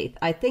with faith.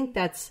 I think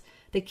that's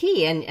the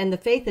key. And the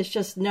faith is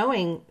just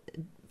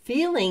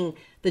feeling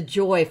the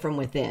joy from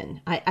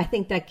within. I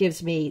think that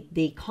gives me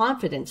the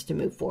confidence to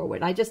move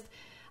forward. I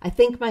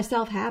think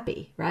myself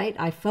happy, right?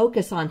 I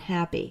focus on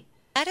happy.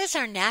 That is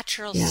our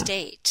natural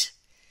state.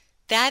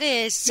 That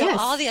is, so Yes.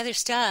 all the other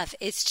stuff,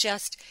 it's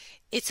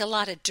a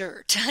lot of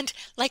dirt. And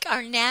like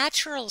our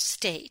natural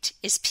state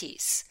is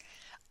peace.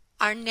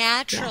 Our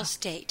natural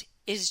state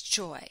is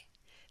joy.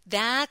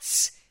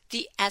 That's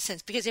the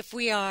essence. Because if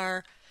we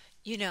are,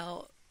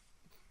 look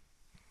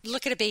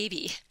at a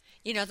baby,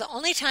 the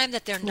only time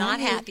that they're not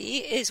happy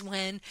is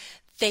when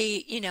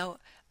they,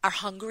 are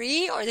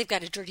hungry or they've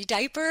got a dirty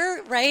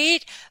diaper,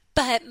 right?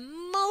 But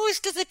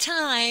most of the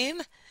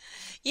time,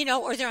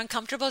 or they're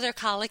uncomfortable, they're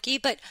colicky,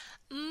 but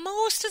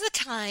most of the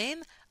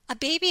time, a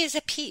baby is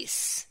at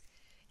peace,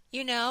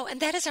 and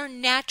that is our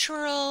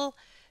natural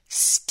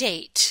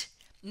state.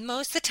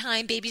 Most of the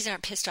time, babies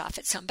aren't pissed off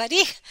at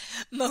somebody.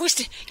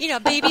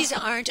 Babies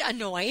aren't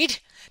annoyed.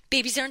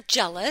 Babies aren't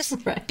jealous.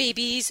 Right.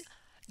 Babies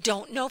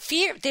don't know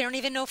fear. They don't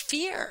even know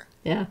fear.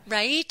 Yeah.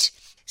 Right?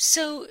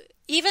 So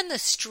even the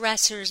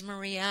stressors,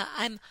 Maria,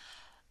 I'm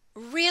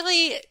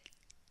really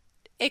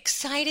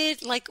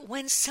excited, like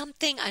when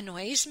something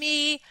annoys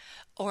me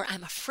or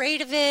I'm afraid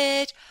of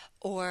it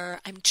or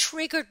I'm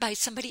triggered by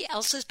somebody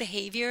else's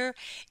behavior,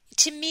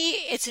 to me,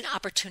 it's an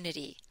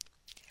opportunity.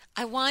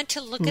 I want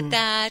to look at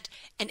that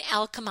and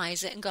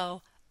alchemize it and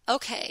go,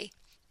 okay,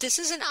 this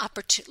is an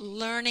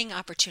learning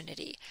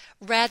opportunity,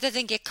 rather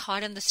than get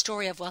caught in the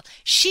story of, well,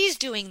 she's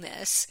doing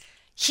this,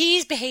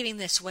 he's behaving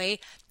this way,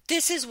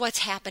 this is what's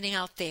happening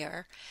out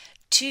there,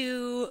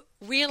 to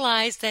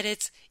realize that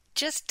it's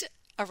just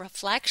a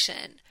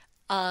reflection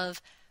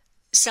of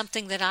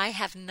something that I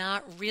have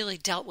not really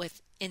dealt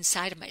with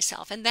inside of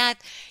myself. And that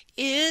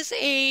is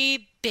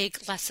a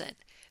big lesson,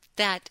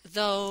 that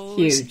those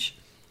Huge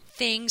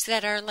things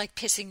that are like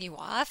pissing you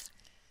off,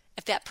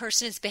 if that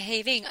person is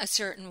behaving a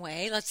certain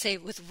way, let's say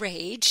with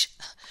rage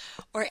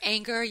or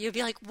anger, you'll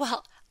be like,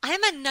 well,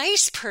 I'm a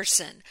nice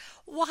person.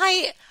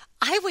 Why?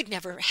 I would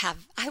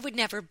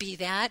never be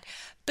that.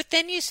 But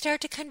then you start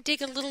to kind of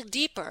dig a little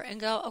deeper and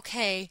go,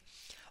 okay,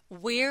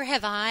 where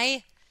have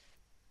I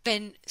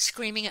been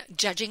screaming,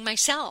 judging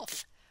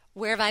myself?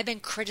 Where have I been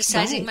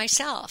criticizing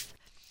myself?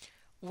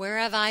 Where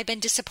have I been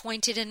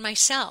disappointed in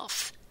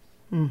myself?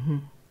 Mm-hmm.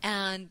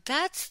 And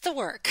that's the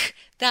work.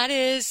 That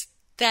is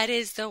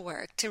the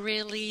work, to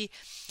really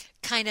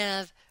kind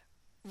of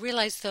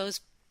realize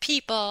those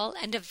people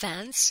and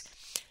events,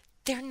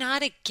 they're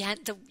not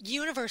against, the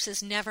universe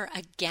is never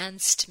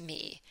against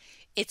me.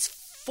 It's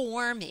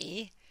for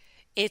me.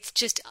 It's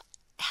just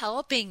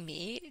helping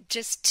me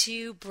just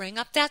to bring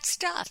up that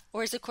stuff.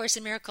 Or as the Course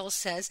in Miracles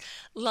says,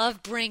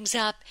 love brings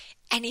up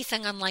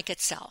anything unlike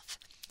itself.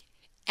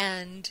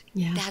 And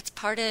that's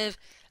part of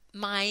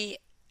my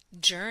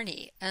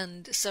journey.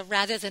 And so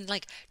rather than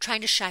like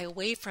trying to shy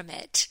away from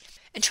it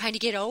and trying to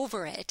get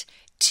over it,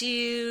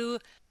 to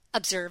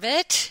observe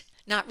it,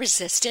 not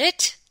resist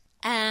it,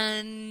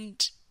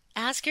 and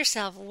ask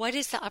yourself, what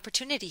is the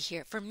opportunity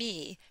here for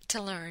me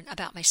to learn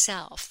about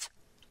myself?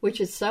 Which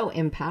is so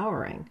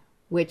empowering,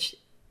 which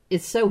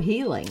is so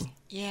healing.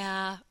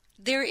 Yeah.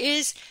 There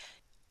is,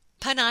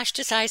 Panache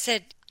Desai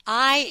said,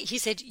 he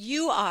said,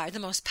 you are the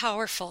most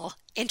powerful,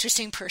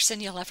 interesting person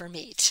you'll ever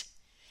meet.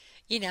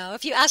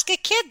 If you ask a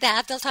kid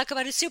that, they'll talk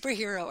about a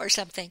superhero or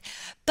something.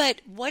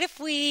 But what if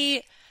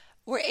we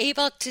were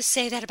able to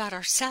say that about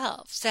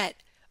ourselves, that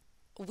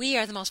we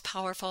are the most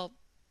powerful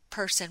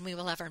person we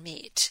will ever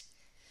meet?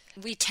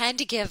 We tend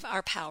to give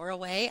our power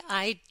away.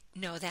 I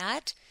know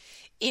that.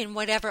 In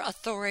whatever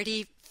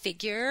authority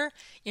figure,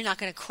 you're not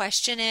going to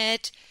question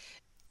it.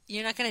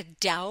 You're not going to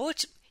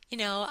doubt.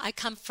 I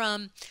come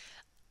from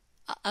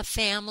a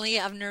family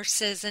of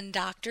nurses and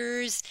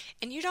doctors,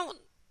 and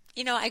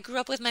I grew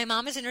up with my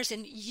mom as a nurse,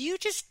 and you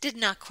just did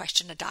not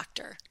question a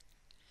doctor.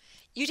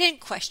 You didn't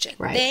question.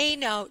 Right. They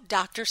know,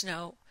 doctors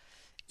know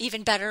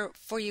even better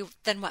for you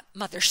than what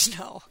mothers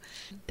know.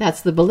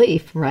 That's the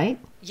belief, right?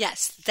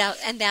 Yes,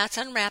 and that's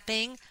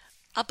unwrapping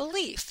a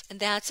belief, and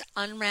that's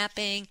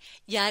unwrapping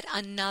yet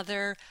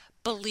another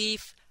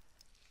belief.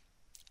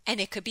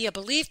 And it could be a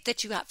belief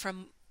that you got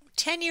from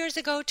 10 years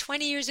ago,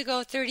 20 years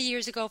ago, 30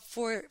 years ago,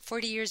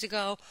 40 years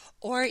ago,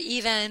 or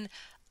even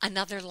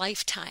another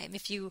lifetime,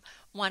 if you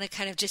want to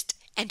kind of just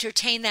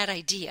entertain that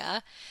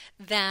idea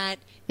that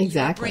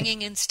you're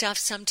bringing in stuff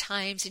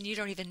sometimes and you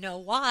don't even know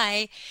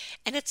why.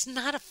 And it's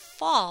not a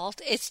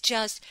fault. It's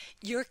just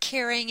you're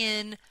carrying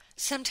in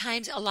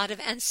sometimes a lot of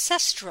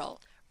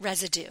ancestral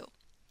residue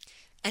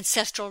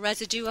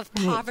of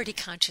poverty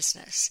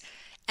consciousness,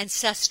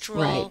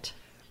 ancestral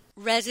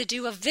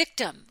residue of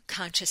victim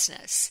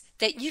consciousness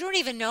that you don't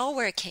even know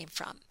where it came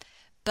from,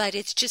 but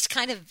it's just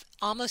kind of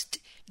almost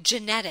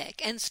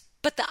genetic.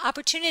 But the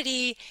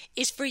opportunity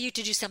is for you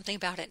to do something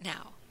about it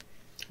now.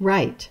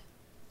 Right.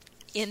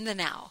 In the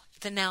now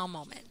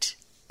moment.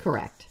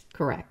 Correct.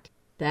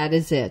 That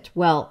is it.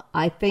 Well,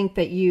 I think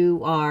that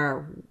you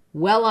are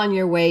well on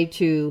your way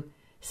to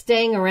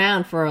staying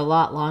around for a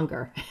lot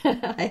longer,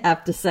 I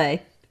have to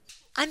say.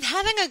 I'm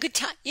having a good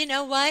time. You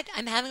know what?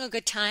 I'm having a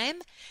good time,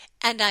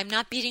 and I'm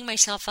not beating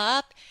myself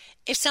up.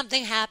 If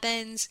something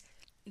happens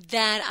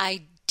that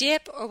I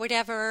dip or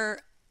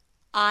whatever,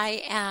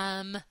 I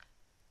am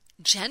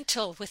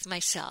gentle with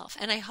myself.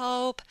 And I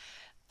hope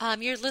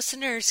your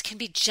listeners can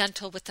be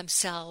gentle with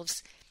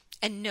themselves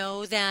and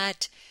know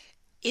that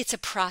it's a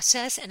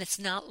process and it's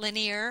not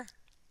linear,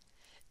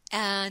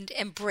 and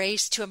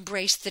embrace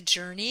the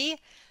journey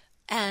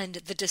and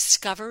the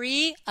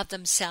discovery of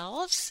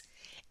themselves.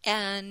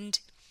 And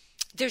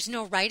there's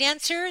no right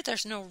answer.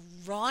 There's no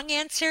wrong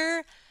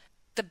answer.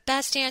 The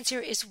best answer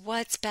is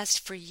what's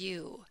best for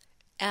you.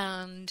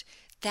 And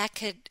that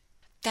could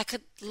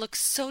look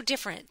so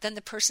different than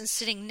the person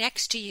sitting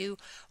next to you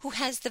who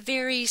has the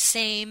very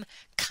same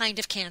kind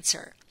of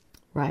cancer.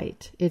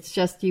 Right. It's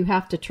just you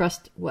have to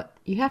trust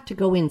you have to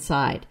go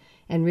inside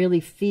and really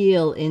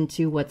feel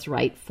into what's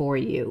right for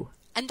you.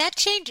 And that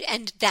can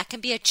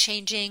be a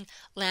changing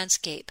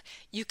landscape.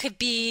 You could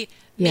make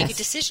a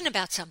decision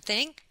about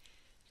something,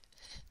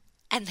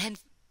 and then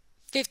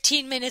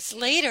 15 minutes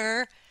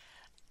later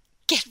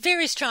get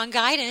very strong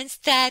guidance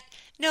that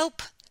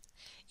nope.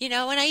 And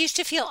I used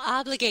to feel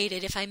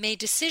obligated if I made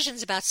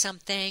decisions about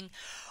something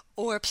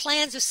or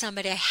plans with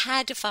somebody, I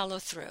had to follow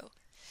through.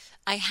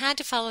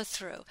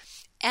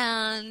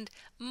 And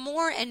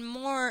more,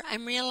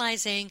 I'm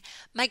realizing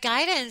my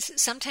guidance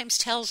sometimes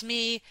tells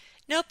me,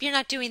 nope, you're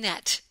not doing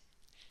that.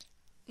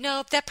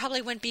 Nope, that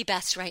probably wouldn't be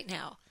best right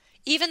now.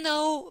 Even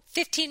though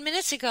 15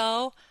 minutes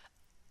ago,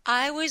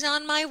 I was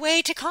on my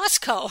way to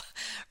Costco,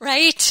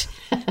 right?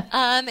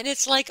 And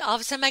it's like all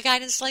of a sudden my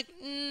guidance is like,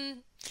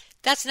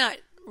 that's not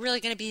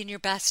really going to be in your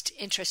best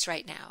interest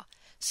right now.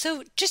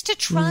 So just to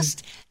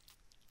trust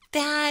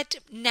that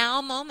now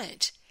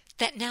moment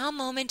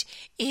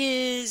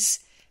is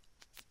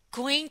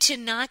going to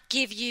not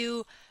give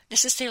you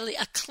necessarily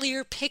a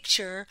clear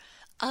picture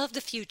of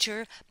the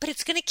future, but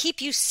it's going to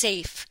keep you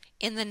safe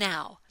in the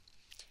now.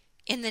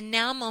 In the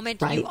now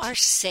moment, you are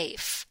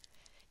safe.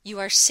 You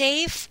are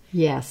safe.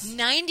 Yes.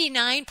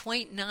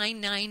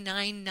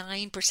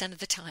 99.9999% of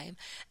the time,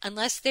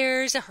 unless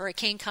there's a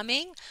hurricane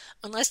coming,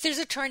 unless there's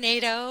a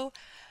tornado,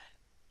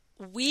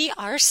 we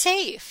are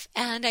safe.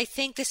 And I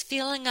think this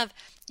feeling of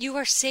you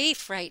are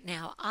safe right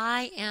now.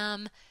 I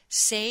am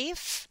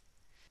safe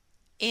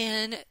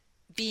in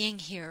being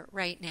here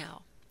right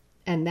now.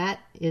 And that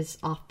is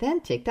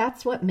authentic.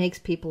 That's what makes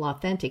people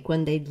authentic,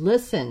 when they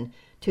listen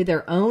to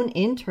their own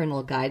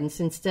internal guidance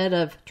instead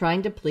of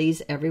trying to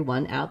please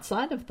everyone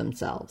outside of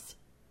themselves.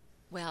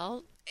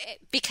 Well,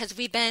 because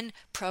we've been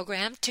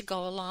programmed to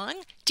go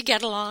along, to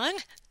get along,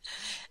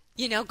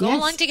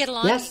 along to get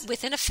along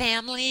within a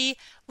family,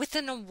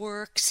 within a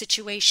work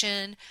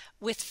situation,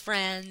 with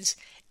friends,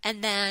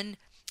 and then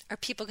are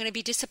people going to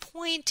be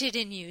disappointed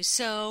in you?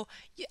 So,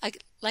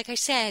 like I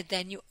said,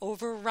 then you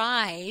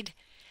override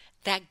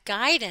that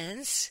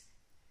guidance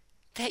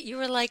that you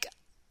were like,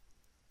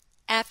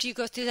 after you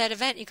go through that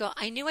event, you go,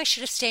 I knew I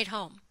should have stayed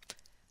home.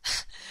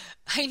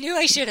 I knew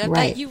I should have,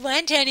 but you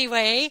went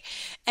anyway,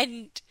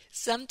 and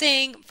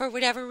something, for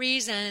whatever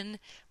reason,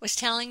 was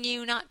telling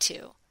you not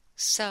to.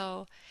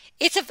 So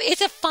it's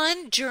a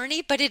fun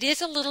journey, but it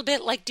is a little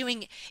bit like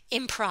doing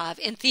improv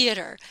in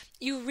theater.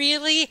 You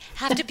really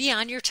have to be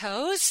on your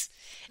toes,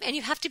 and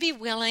you have to be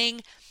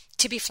willing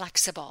to be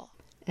flexible.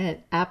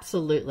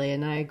 Absolutely,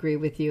 and I agree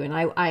with you.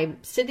 And I'm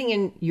sitting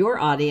in your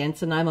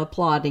audience, and I'm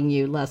applauding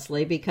you,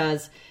 Leslie,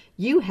 because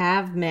you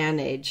have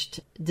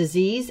managed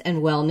disease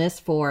and wellness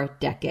for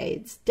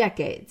decades.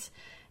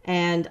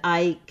 And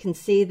I can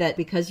see that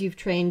because you've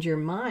trained your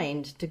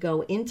mind to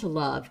go into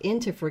love,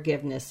 into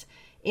forgiveness,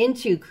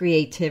 into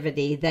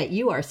creativity, that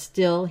you are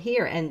still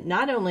here. And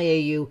not only are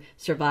you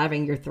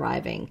surviving, you're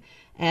thriving.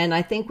 And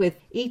I think with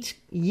each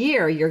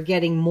year, you're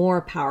getting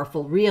more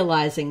powerful,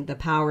 realizing the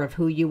power of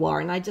who you are.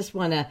 And I just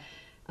want to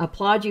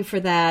applaud you for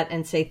that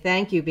and say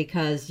thank you,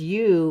 because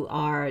you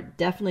are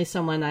definitely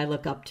someone I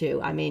look up to.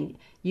 I mean,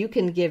 you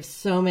can give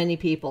so many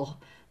people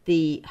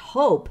the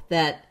hope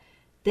that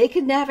they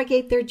can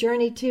navigate their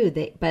journey too.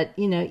 But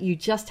you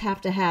just have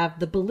to have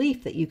the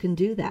belief that you can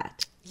do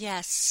that.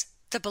 Yes,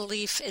 the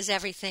belief is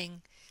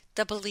everything.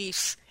 The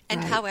belief,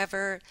 and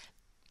however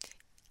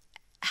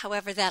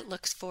that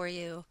looks for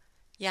you.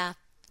 Yeah.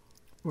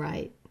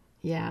 Right.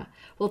 Yeah.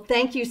 Well,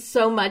 thank you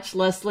so much,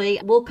 Leslie.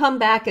 We'll come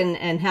back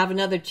and have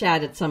another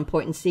chat at some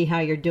point and see how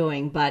you're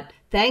doing. But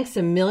thanks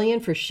a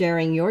million for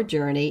sharing your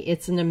journey.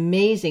 It's an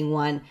amazing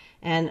one.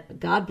 And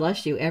God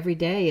bless you. Every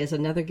day is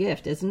another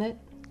gift, isn't it?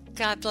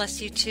 God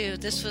bless you too.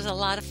 This was a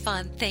lot of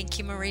fun. Thank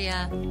you,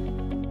 Maria.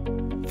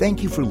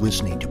 Thank you for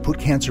listening to Put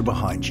Cancer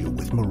Behind You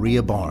with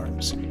Maria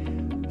Barnes.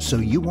 So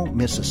you won't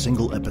miss a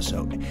single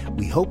episode,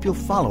 we hope you'll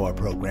follow our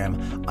program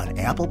on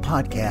Apple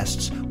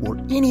Podcasts or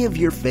any of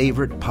your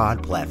favorite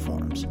pod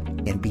platforms.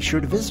 And be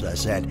sure to visit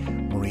us at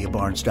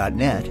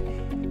mariabarnes.net,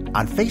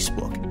 on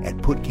Facebook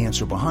at Put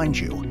Cancer Behind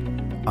You,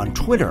 on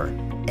Twitter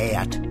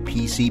at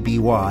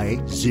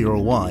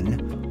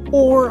PCBY01,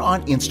 or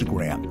on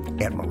Instagram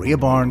at Maria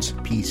Barnes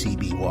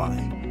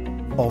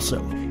PCBY.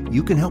 Also,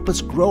 you can help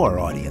us grow our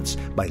audience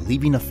by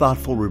leaving a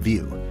thoughtful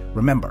review.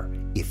 Remember,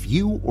 if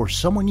you or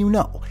someone you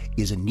know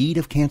is in need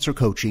of cancer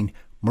coaching,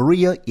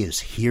 Maria is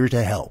here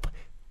to help.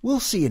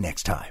 We'll see you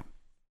next time.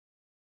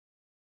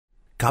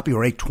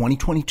 Copyright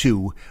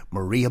 2022,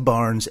 Maria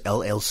Barnes,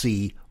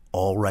 LLC,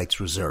 all rights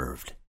reserved.